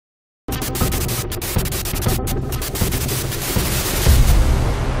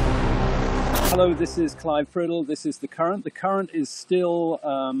Hello, this is Clive Priddle. This is The Current. The Current is still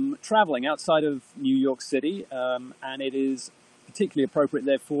traveling outside of New York City, and it is particularly appropriate,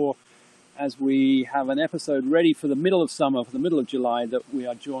 therefore, as we have an episode ready for the middle of summer, for the middle of July, that we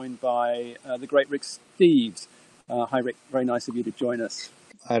are joined by the great Rick Steves. Hi, Rick. Very nice of you to join us.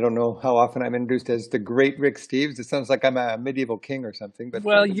 I don't know how often I'm introduced as the great Rick Steves. It sounds like I'm a medieval king or something, but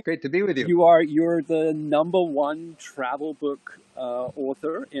well, it's great to be with you. You're the #1 travel book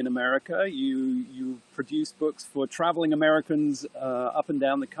author in America. You produce books for traveling Americans up and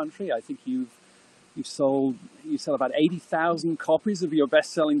down the country. I think you sell about 80,000 copies of your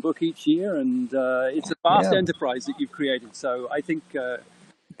best-selling book each year, and it's a vast enterprise that you've created. So I think I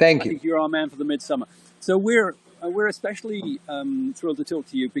think you're our man for the midsummer. So we're especially thrilled to talk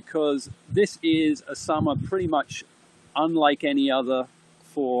to you because this is a summer pretty much unlike any other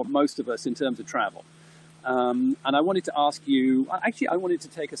for most of us in terms of travel. And I wanted to ask you, actually, I wanted to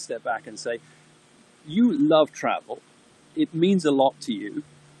take a step back and say, you love travel. It means a lot to you.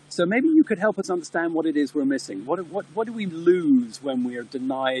 So maybe you could help us understand what it is we're missing. What do we lose when we are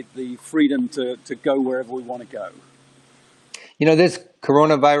denied the freedom to go wherever we want to go? You know, this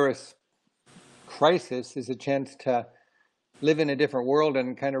coronavirus crisis is a chance to live in a different world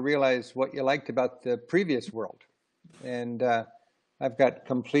and kind of realize what you liked about the previous world. And I've got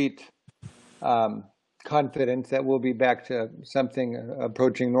complete confidence that we'll be back to something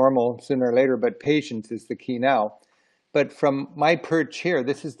approaching normal sooner or later, but patience is the key now. But from my perch here,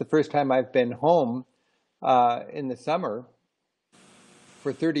 this is the first time I've been home in the summer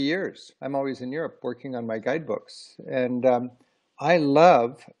for 30 years. I'm always in Europe working on my guidebooks. And I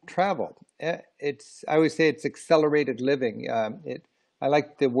love travel. I always say it's accelerated living. I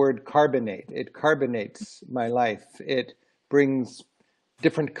like the word carbonate. It carbonates my life. It brings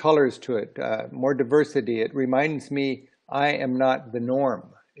different colors to it, more diversity. It reminds me I am not the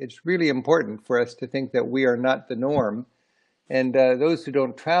norm. It's really important for us to think that we are not the norm. And those who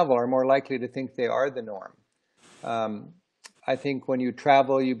don't travel are more likely to think they are the norm. I think when you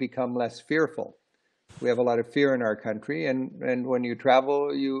travel, you become less fearful. We have a lot of fear in our country, and when you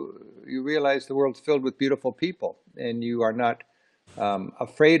travel, you realize the world's filled with beautiful people, and you are not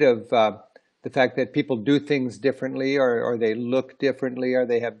afraid of the fact that people do things differently, or they look differently, or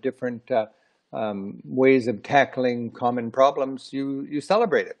they have different ways of tackling common problems. You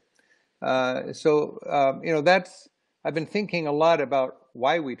celebrate it. I've been thinking a lot about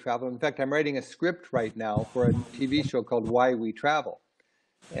why we travel. In fact, I'm writing a script right now for a TV show called Why We Travel.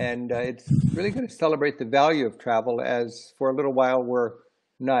 And it's really going to celebrate the value of travel, as for a little while we're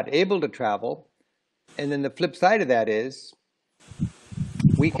not able to travel. And then the flip side of that is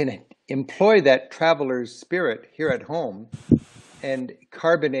we can employ that traveler's spirit here at home and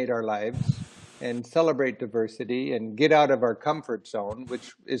carbonate our lives and celebrate diversity and get out of our comfort zone,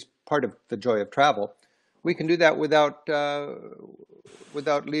 which is part of the joy of travel. We can do that without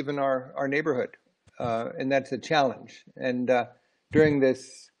leaving our neighborhood. And that's a challenge. And during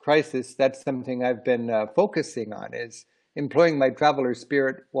this crisis, that's something I've been focusing on, is employing my traveler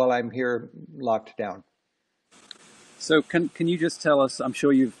spirit while I'm here locked down. So can you just tell us, I'm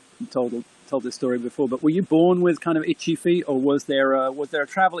sure you've told this story before, but were you born with kind of itchy feet, or was there a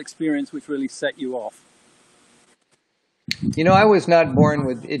travel experience which really set you off? You know, I was not born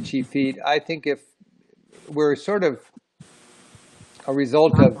with itchy feet. I think if we're sort of a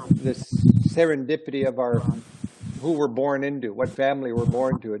result of this serendipity of who we're born into, what family we're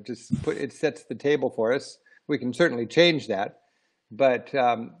born to. It sets the table for us. We can certainly change that, but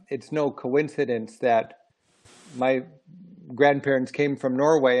it's no coincidence that my grandparents came from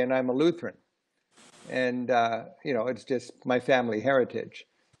Norway and I'm a Lutheran, and it's just my family heritage.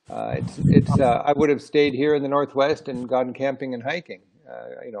 I would have stayed here in the Northwest and gone camping and hiking.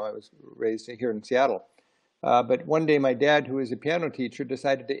 I was raised here in Seattle. But one day my dad, who is a piano teacher,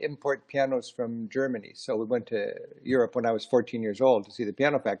 decided to import pianos from Germany. So we went to Europe when I was 14 years old to see the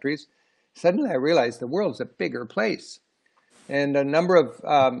piano factories. Suddenly I realized the world's a bigger place. And a number of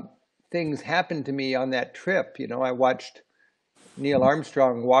things happened to me on that trip. You know, I watched Neil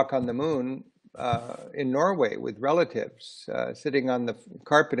Armstrong walk on the moon in Norway with relatives, sitting on the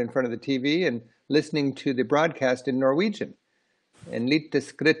carpet in front of the TV and listening to the broadcast in Norwegian. And lite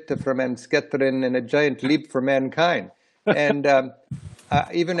skritt for mennesketen, and a giant leap for mankind. And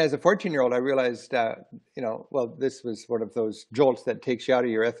even as a 14-year-old, I realized, this was one of those jolts that takes you out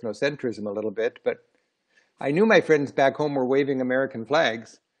of your ethnocentrism a little bit. But I knew my friends back home were waving American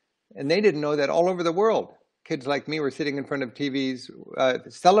flags, and they didn't know that all over the world, kids like me were sitting in front of TVs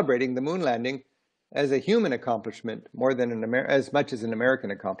celebrating the moon landing as a human accomplishment more than as much as an American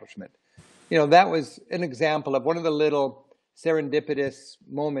accomplishment. You know, that was an example of one of the little serendipitous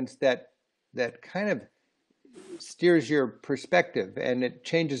moments that that kind of steers your perspective, and it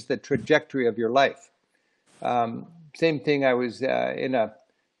changes the trajectory of your life. Same thing, I was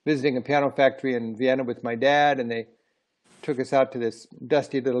visiting a piano factory in Vienna with my dad, and they took us out to this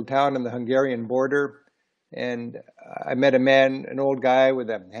dusty little town on the Hungarian border. And I met a man, an old guy with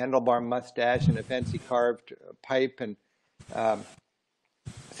a handlebar mustache and a fancy carved pipe, and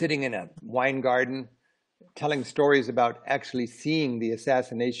sitting in a wine garden telling stories about actually seeing the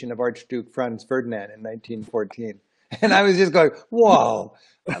assassination of Archduke Franz Ferdinand in 1914. And I was just going, whoa,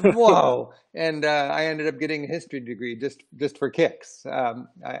 whoa. And I ended up getting a history degree just for kicks.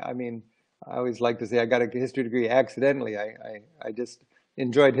 I mean, I always like to say I got a history degree accidentally. I just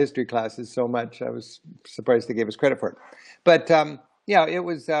enjoyed history classes so much. I was surprised they gave us credit for it. But yeah, it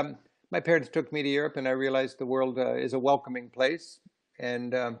was, my parents took me to Europe, and I realized the world is a welcoming place.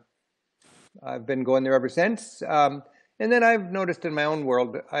 And I've been going there ever since. And then I've noticed in my own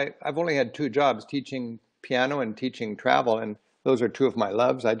world, I've only had 2 jobs, teaching piano and teaching travel. And those are 2 of my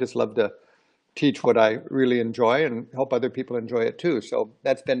loves. I just love to teach what I really enjoy and help other people enjoy it too. So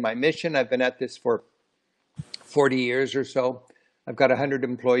that's been my mission. I've been at this for 40 years or so. I've got 100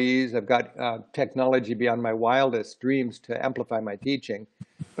 employees. I've got technology beyond my wildest dreams to amplify my teaching.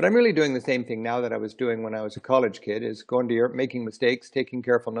 But I'm really doing the same thing now that I was doing when I was a college kid, is going to Europe, making mistakes, taking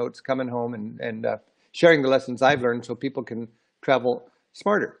careful notes, coming home and sharing the lessons I've learned so people can travel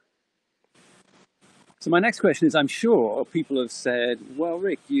smarter. So my next question is, I'm sure people have said, well,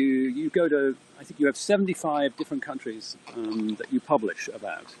 Rick, you go to, I think you have 75 different countries that you publish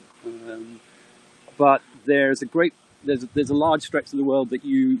about. But there's a large stretch of the world that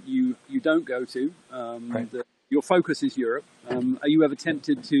you don't go to. Right. Your focus is Europe. Are you ever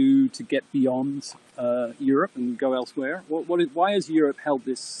tempted to get beyond Europe and go elsewhere? Why has Europe held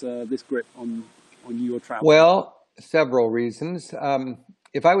this grip on your travel? Well, several reasons.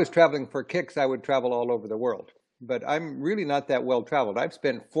 If I was traveling for kicks, I would travel all over the world. But I'm really not that well traveled. I've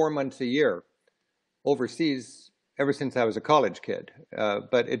spent 4 months a year overseas ever since I was a college kid.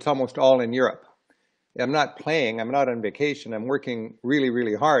 But it's almost all in Europe. I'm not playing. I'm not on vacation. I'm working really,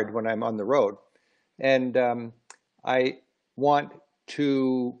 really hard when I'm on the road. And I want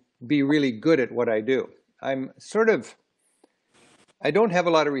to be really good at what I do. I don't have a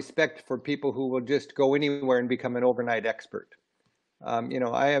lot of respect for people who will just go anywhere and become an overnight expert.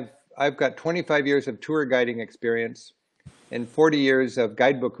 I've got 25 years of tour guiding experience and 40 years of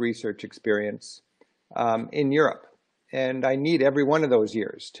guidebook research experience in Europe. And I need every one of those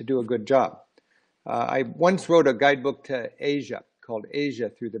years to do a good job. I once wrote a guidebook to Asia called Asia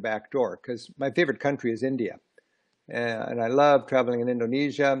Through the Back Door, because my favorite country is India. And I love traveling in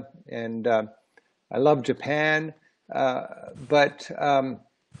Indonesia, and I love Japan. But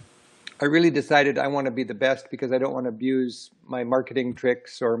I really decided I want to be the best, because I don't want to abuse my marketing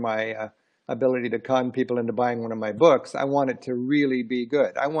tricks or my ability to con people into buying one of my books. I want it to really be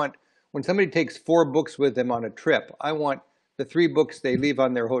good. When somebody takes 4 books with them on a trip, I want the 3 books they leave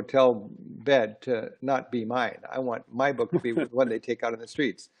on their hotel bed to not be mine. I want my book to be the one they take out on the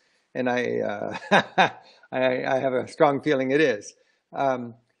streets. And I have a strong feeling it is.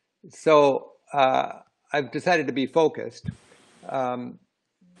 So I've decided to be focused.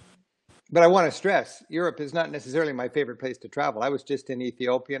 But I want to stress, Europe is not necessarily my favorite place to travel. I was just in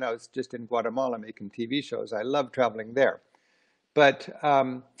Ethiopia, and I was just in Guatemala making TV shows. I love traveling there. But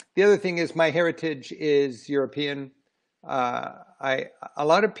the other thing is, my heritage is European. A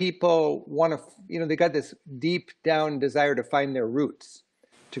lot of people want to, they got this deep down desire to find their roots,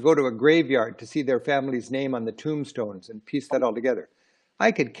 to go to a graveyard, to see their family's name on the tombstones and piece that all together.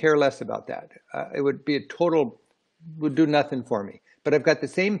 I could care less about that. It would be would do nothing for me. But I've got the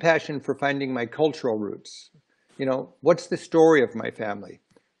same passion for finding my cultural roots. What's the story of my family?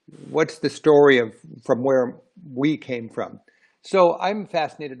 What's the story from where we came from? So I'm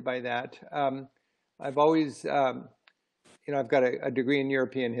fascinated by that. I've always, I've got a degree in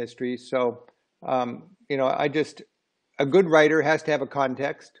European history. So, a good writer has to have a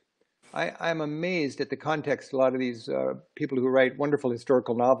context. I'm amazed at the context a lot of these people who write wonderful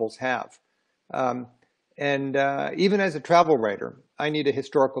historical novels have. And even as a travel writer, I need a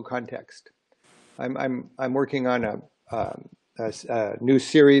historical context. I'm working on a new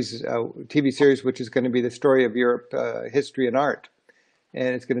series, TV series, which is going to be the story of Europe, history and art.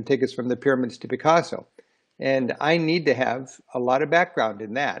 And it's going to take us from the pyramids to Picasso. And I need to have a lot of background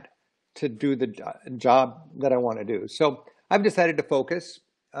in that to do the job that I want to do. So I've decided to focus.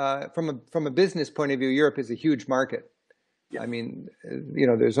 From a business point of view, Europe is a huge market. Yeah. I mean,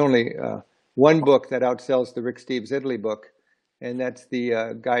 there's only one book that outsells the Rick Steves Italy book, and that's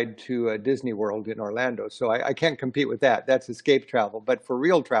the Guide to Disney World in Orlando. So I can't compete with that. That's escape travel. But for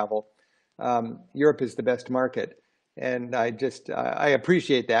real travel, Europe is the best market. And I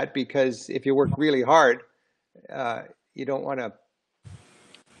appreciate that, because if you work really hard, you don't want to.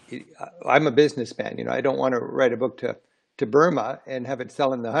 I'm a businessman, I don't want to write a book to Burma and have it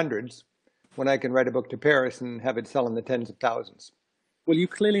sell in the hundreds, when I can write a book to Paris and have it sell in the tens of thousands. Well, you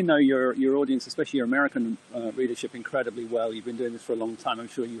clearly know your audience, especially your American readership, incredibly well. You've been doing this for a long time. I'm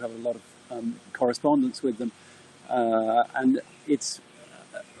sure you have a lot of correspondence with them. And it's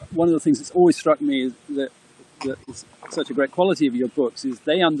one of the things that's always struck me is that is such a great quality of your books is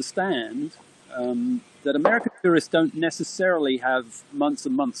they understand that American tourists don't necessarily have months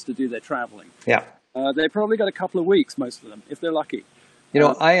and months to do their traveling. Yeah. They've probably got a couple of weeks, most of them, if they're lucky.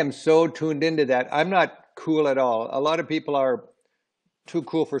 I am so tuned into that. I'm not cool at all. A lot of people are too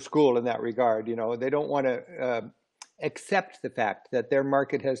cool for school in that regard. They don't want to accept the fact that their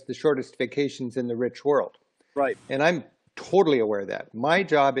market has the shortest vacations in the rich world. Right. And I'm totally aware of that. My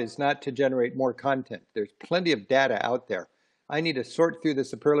job is not to generate more content. There's plenty of data out there. I need to sort through the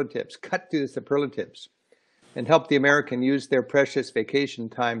superlatives, cut through the superlatives, and help the American use their precious vacation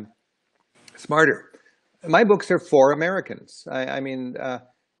time smarter. My books are for Americans.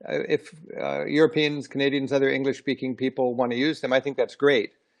 If Europeans, Canadians, other English-speaking people want to use them, I think that's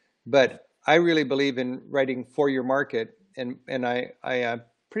great. But I really believe in writing for your market, and I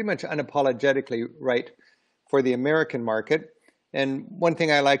pretty much unapologetically write for the American market. And one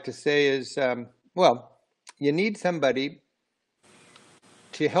thing I like to say is, you need somebody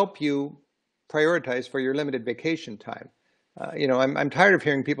to help you prioritize for your limited vacation time. I'm tired of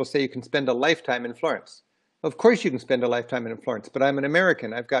hearing people say you can spend a lifetime in Florence. Of course you can spend a lifetime in Florence, but I'm an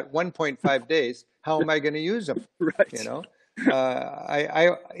American. I've got 1.5 days. How am I going to use them? Right.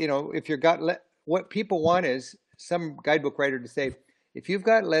 If you've got, what people want is some guidebook writer to say, if you've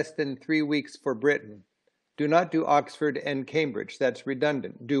got less than 3 weeks for Britain, do not do Oxford and Cambridge. That's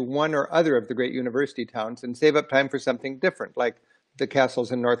redundant. Do one or other of the great university towns and save up time for something different, like the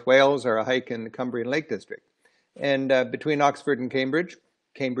castles in North Wales or a hike in the Cumbrian Lake District. And between Oxford and Cambridge,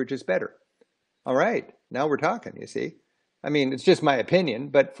 Cambridge is better. All right, now we're talking, you see. It's just my opinion,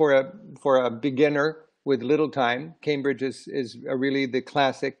 but for a beginner with little time, Cambridge is really the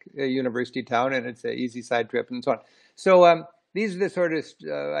classic university town, and it's an easy side trip and so on. So these are the sort of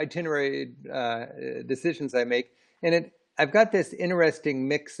itinerary decisions I make. And I've got this interesting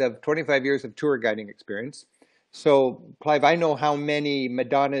mix of 25 years of tour guiding experience. So, Clive, I know how many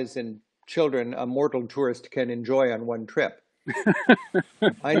Madonnas and children a mortal tourist can enjoy on one trip.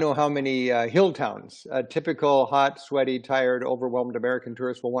 I know how many hill towns a typical hot, sweaty, tired, overwhelmed American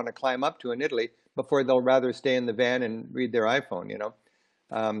tourist will want to climb up to in Italy before they'll rather stay in the van and read their iPhone,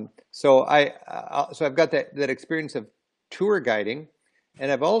 So I've got that experience of tour guiding,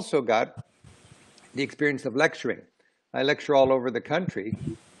 and I've also got the experience of lecturing. I lecture all over the country,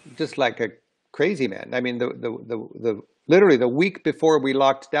 just like a crazy man. Literally the week before we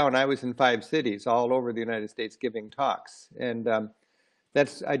locked down, I was in 5 cities all over the United States giving talks. And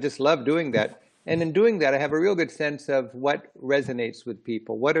I just love doing that. And in doing that, I have a real good sense of what resonates with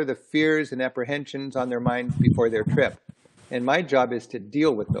people. What are the fears and apprehensions on their minds before their trip? And my job is to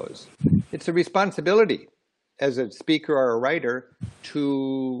deal with those. It's a responsibility as a speaker or a writer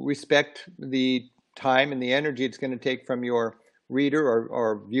to respect the time and the energy it's going to take from your reader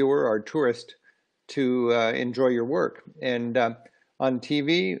or viewer or tourist to enjoy your work. And on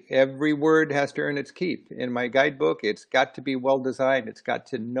TV, every word has to earn its keep. In my guidebook, it's got to be well designed. It's got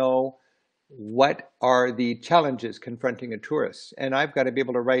to know what are the challenges confronting a tourist. And I've got to be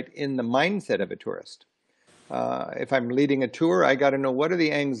able to write in the mindset of a tourist. If I'm leading a tour, I got to know what are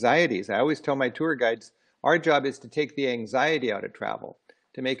the anxieties. I always tell my tour guides, our job is to take the anxiety out of travel,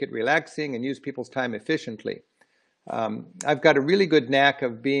 to make it relaxing and use people's time efficiently. I've got a really good knack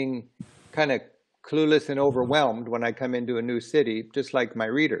of being kind of clueless and overwhelmed when I come into a new city, just like my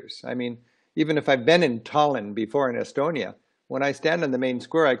readers. Even if I've been in Tallinn before in Estonia, when I stand on the main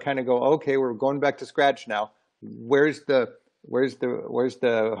square, I kind of go, okay, we're going back to scratch now. Where's the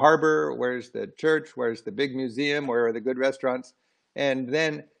harbor? Where's the church? Where's the big museum? Where are the good restaurants? And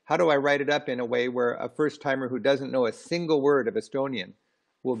then how do I write it up in a way where a first timer who doesn't know a single word of Estonian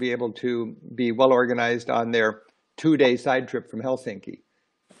will be able to be well organized on their 2-day side trip from Helsinki?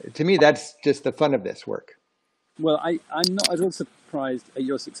 To me, that's just the fun of this work. Well, I'm not at all surprised at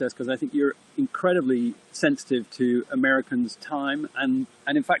your success, because I think you're incredibly sensitive to Americans' time and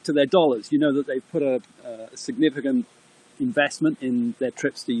in fact to their dollars. You know that they've put a significant investment in their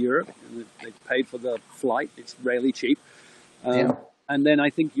trips to Europe. They've paid for the flight. It's rarely cheap. And then I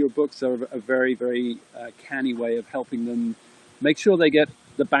think your books are a very, very canny way of helping them make sure they get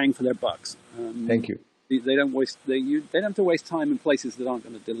the bang for their bucks. Thank you. They don't waste they don't have to waste time in places that aren't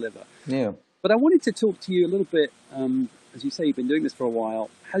going to deliver. Yeah. But I wanted to talk to you a little bit. As you say, you've been doing this for a while.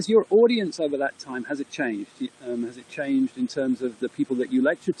 Has your audience over that time, has it changed? Has it changed in terms of the people that you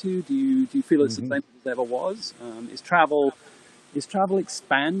lecture to? Do you feel it's the same as it ever was? Is travel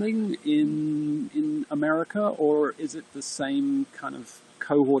expanding in America, or is it the same kind of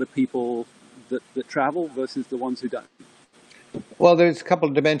cohort of people that travel versus the ones who don't? Well, there's a couple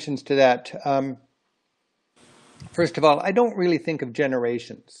of dimensions to that. First of all, I don't really think of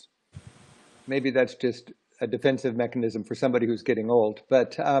generations. Maybe that's just a defensive mechanism for somebody who's getting old.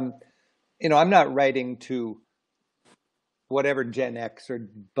 But, I'm not writing to whatever Gen X or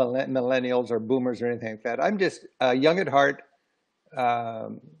millennials or boomers or anything like that. I'm just a young at heart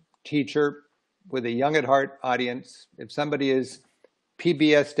teacher with a young at heart audience. If somebody is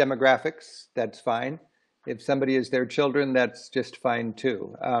PBS demographics, that's fine. If somebody is their children, that's just fine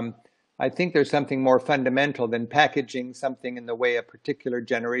too. I think there's something more fundamental than packaging something in the way a particular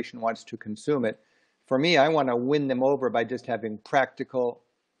generation wants to consume it. For me, I want to win them over by just having practical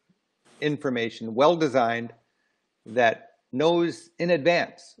information, well designed, that knows in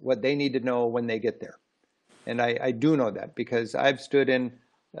advance what they need to know when they get there. And I do know that because I've stood in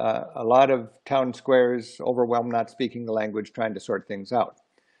a lot of town squares, overwhelmed, not speaking the language, trying to sort things out.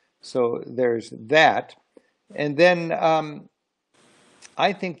 So there's that. And then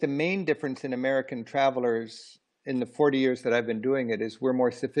I think the main difference in American travelers in the 40 years that I've been doing it is we're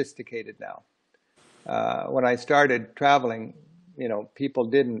more sophisticated now. When I started traveling, people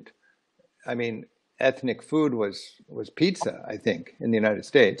didn't, ethnic food was pizza, I think, in the United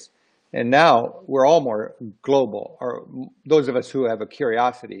States. And now we're all more global, or those of us who have a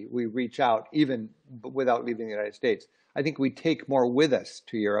curiosity, we reach out even without leaving the United States. I think we take more with us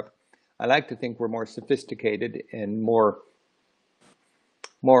to Europe. I like to think we're more sophisticated and more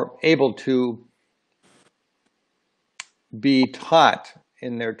able to be taught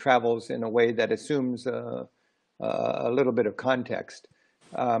in their travels in a way that assumes a little bit of context.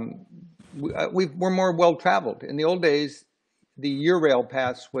 We're more well-traveled. In the old days, the Eurail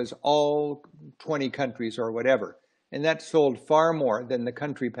pass was all 20 countries or whatever, and that sold far more than the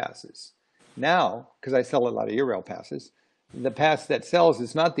country passes. Now, because I sell a lot of Eurail passes, the pass that sells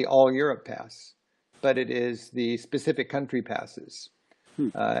is not the All Europe pass, but it is the specific country passes.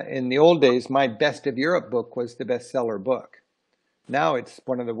 In the old days, my Best of Europe book was the bestseller book. Now it's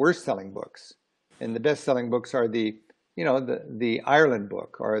one of the worst selling books. And the best selling books are the Ireland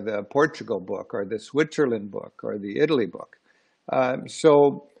book or the Portugal book or the Switzerland book or the Italy book.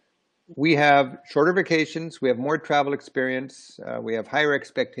 So we have shorter vacations, we have more travel experience, we have higher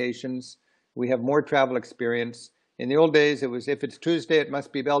expectations, we have more travel experience. In the old days, it was, if it's Tuesday, it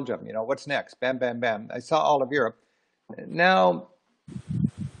must be Belgium. What's next? Bam, bam, bam. I saw all of Europe. Now,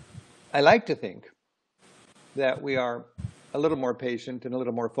 I like to think that we are a little more patient and a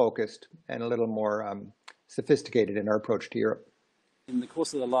little more focused and a little more sophisticated in our approach to Europe. In the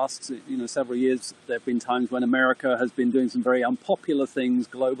course of the last several years, there have been times when America has been doing some very unpopular things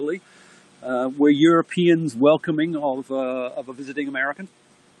globally. Were Europeans welcoming of a visiting American?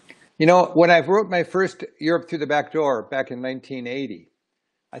 When I wrote my first Europe Through the Back Door back in 1980,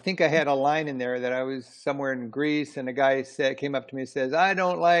 I think I had a line in there that I was somewhere in Greece and a guy came up to me and says, I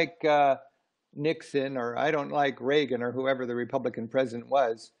don't like Nixon, or I don't like Reagan, or whoever the Republican president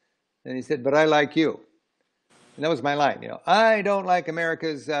was. And he said, but I like you. And that was my line. I don't like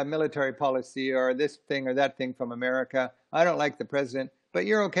America's military policy or this thing or that thing from America. I don't like the president, but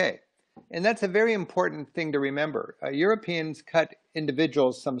you're okay. And that's a very important thing to remember. Europeans cut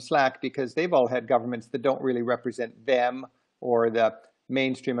individuals some slack because they've all had governments that don't really represent them or the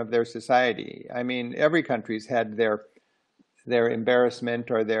mainstream of their society. Every country's had their embarrassment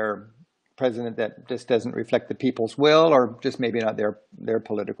or their president that just doesn't reflect the people's will or just maybe not their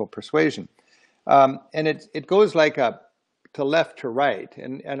political persuasion. And it goes like to left to right.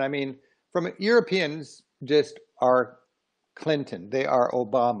 And from Europeans just are Clinton, they are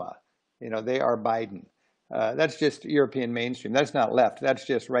Obama, they are Biden. That's just European mainstream. That's not left. That's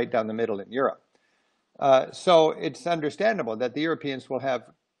just right down the middle in Europe. So it's understandable that the Europeans will have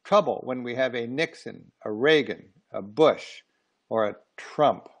trouble when we have a Nixon, a Reagan, a Bush, or a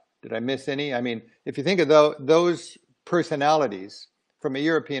Trump. Did I miss any? If you think of those personalities from a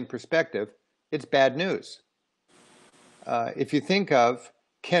European perspective, it's bad news. If you think of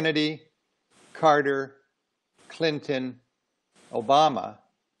Kennedy, Carter, Clinton, Obama,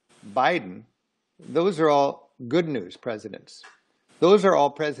 Biden, those are all good news presidents. Those are all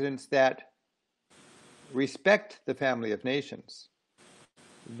presidents that respect the family of nations,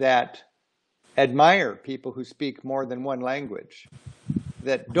 that admire people who speak more than one language,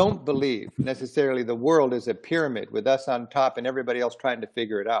 that don't believe necessarily the world is a pyramid with us on top and everybody else trying to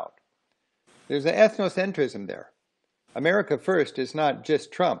figure it out. There's an ethnocentrism there. America first is not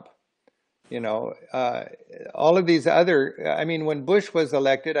just Trump. All of these other, when Bush was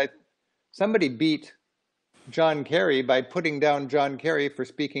elected, somebody beat John Kerry by putting down John Kerry for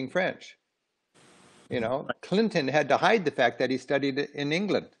speaking French. Clinton had to hide the fact that he studied in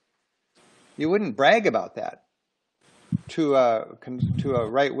England. You wouldn't brag about that to a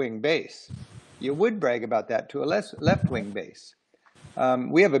right-wing base. You would brag about that to a left-wing base.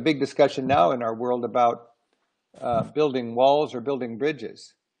 We have a big discussion now in our world about building walls or building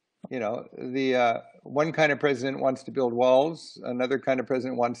bridges. The one kind of president wants to build walls, another kind of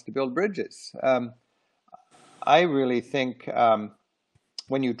president wants to build bridges. I really think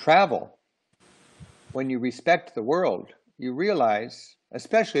when you travel, when you respect the world, you realize,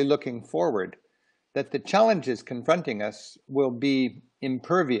 especially looking forward, that the challenges confronting us will be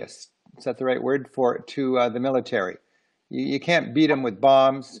impervious, is that the right word, to the military. You can't beat them with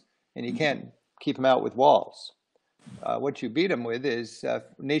bombs, and you can't keep them out with walls. What you beat them with is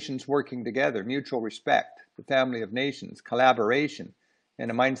nations working together, mutual respect, the family of nations, collaboration, and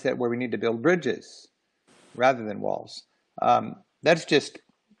a mindset where we need to build bridges rather than walls. That's just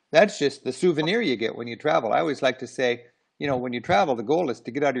the souvenir you get when you travel. I always like to say, when you travel, the goal is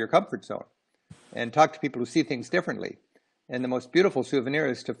to get out of your comfort zone and talk to people who see things differently. And the most beautiful souvenir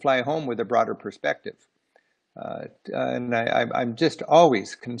is to fly home with a broader perspective. And I'm just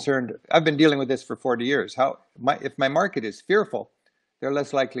always concerned. I've been dealing with this for 40 years. If my market is fearful, they're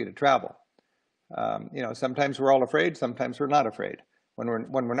less likely to travel. Sometimes we're all afraid, sometimes we're not afraid. When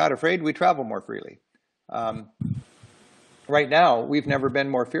we're not afraid, we travel more freely. Right now, we've never been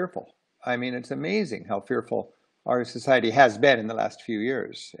more fearful. It's amazing how fearful our society has been in the last few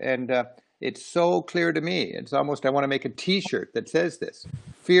years. And it's so clear to me. It's almost, I want to make a t-shirt that says this.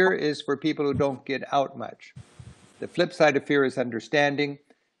 Fear is for people who don't get out much. The flip side of fear is understanding,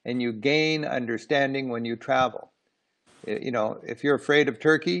 and you gain understanding when you travel. If you're afraid of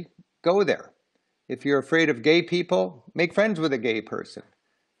Turkey, go there. If you're afraid of gay people, make friends with a gay person.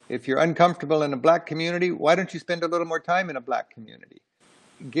 If you're uncomfortable in a black community, why don't you spend a little more time in a black community?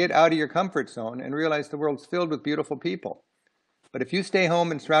 Get out of your comfort zone and realize the world's filled with beautiful people. But if you stay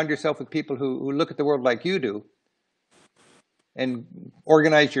home and surround yourself with people who look at the world like you do, and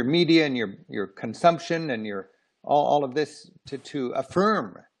organize your media and your consumption and your all of this to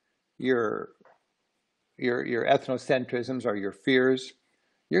affirm your ethnocentrisms or your fears,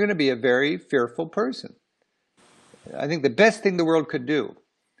 you're going to be a very fearful person. I think the best thing the world could do,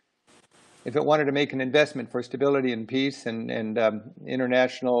 if it wanted to make an investment for stability and peace and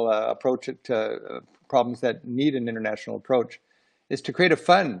international approach to problems that need an international approach, is to create a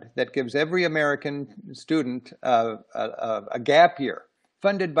fund that gives every American student a gap year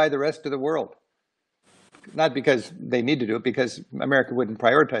funded by the rest of the world. Not because they need to do it, because America wouldn't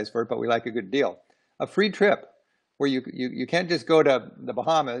prioritize for it, but we like a good deal. A free trip where you can't just go to the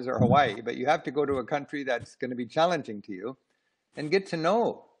Bahamas or Hawaii, but you have to go to a country that's going to be challenging to you and get to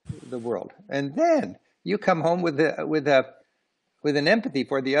know the world. And then you come home with an empathy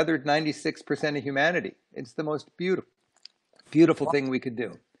for the other 96% of humanity. It's the most beautiful thing we could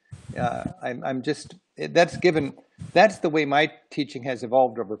do. That's the way my teaching has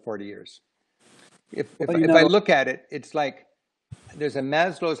evolved over 40 years. If I look at it, it's like there's a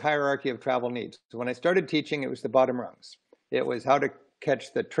Maslow's hierarchy of travel needs. So when I started teaching, it was the bottom rungs. It was how to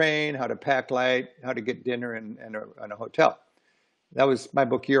catch the train, how to pack light, how to get dinner in a hotel. That was my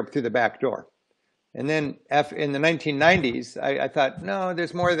book, Europe Through the Back Door. And then in the 1990s, I thought, no,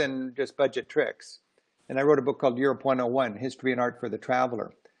 there's more than just budget tricks. And I wrote a book called Europe 101, History and Art for the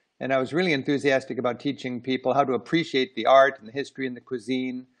Traveler. And I was really enthusiastic about teaching people how to appreciate the art and the history and the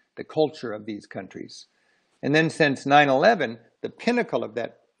cuisine, the culture of these countries. And then since 9/11, the pinnacle of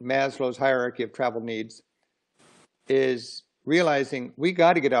that Maslow's hierarchy of travel needs is realizing we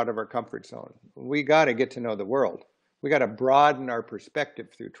got to get out of our comfort zone. We got to get to know the world. We got to broaden our perspective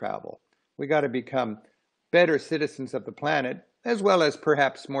through travel. We got to become better citizens of the planet, as well as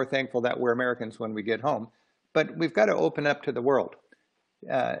perhaps more thankful that we're Americans when we get home. But we've got to open up to the world,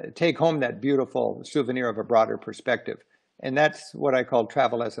 take home that beautiful souvenir of a broader perspective. And that's what I call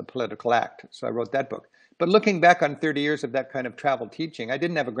travel as a political act. So I wrote that book. But looking back on 30 years of that kind of travel teaching, I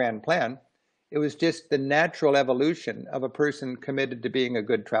didn't have a grand plan. It was just the natural evolution of a person committed to being a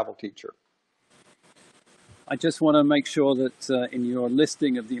good travel teacher. I just want to make sure that in your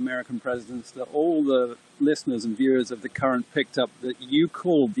listing of the American presidents, that all the listeners and viewers of The Current picked up that you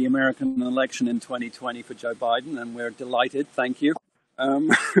called the American election in 2020 for Joe Biden, and we're delighted. Thank you.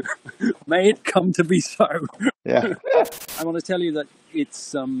 May it come to be so. Yeah. I want to tell you that it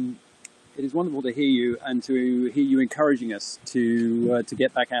is wonderful to hear you and to hear you encouraging us to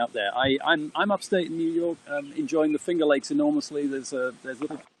get back out there. I'm upstate in New York, enjoying the Finger Lakes enormously. There's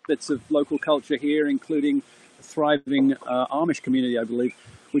little bits of local culture here, including a thriving Amish community, I believe,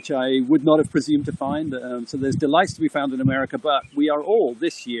 which I would not have presumed to find. So there's delights to be found in America, but we are all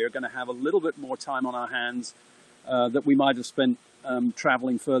this year going to have a little bit more time on our hands that we might have spent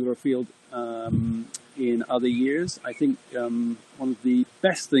traveling further afield in other years. I think one of the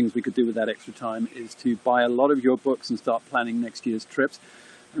best things we could do with that extra time is to buy a lot of your books and start planning next year's trips.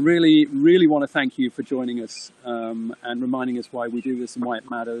 I really, really want to thank you for joining us and reminding us why we do this and why it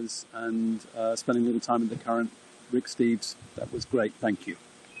matters, and spending a little time in the current. Rick Steves, that was great. Thank you.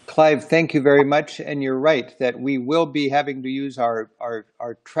 Clive, thank you very much. And you're right that we will be having to use our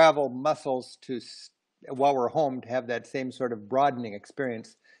travel muscles while we're home to have that same sort of broadening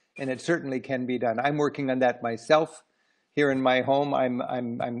experience. And it certainly can be done. I'm working on that myself. Here in my home, I'm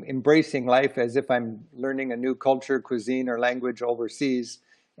embracing life as if I'm learning a new culture, cuisine, or language overseas.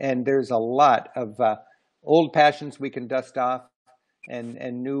 And there's a lot of old passions we can dust off,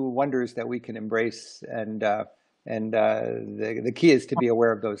 and new wonders that we can embrace. And the key is to be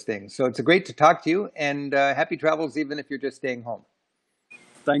aware of those things. So it's great to talk to you, and happy travels even if you're just staying home.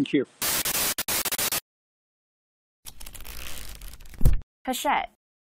 Thank you. Hachette,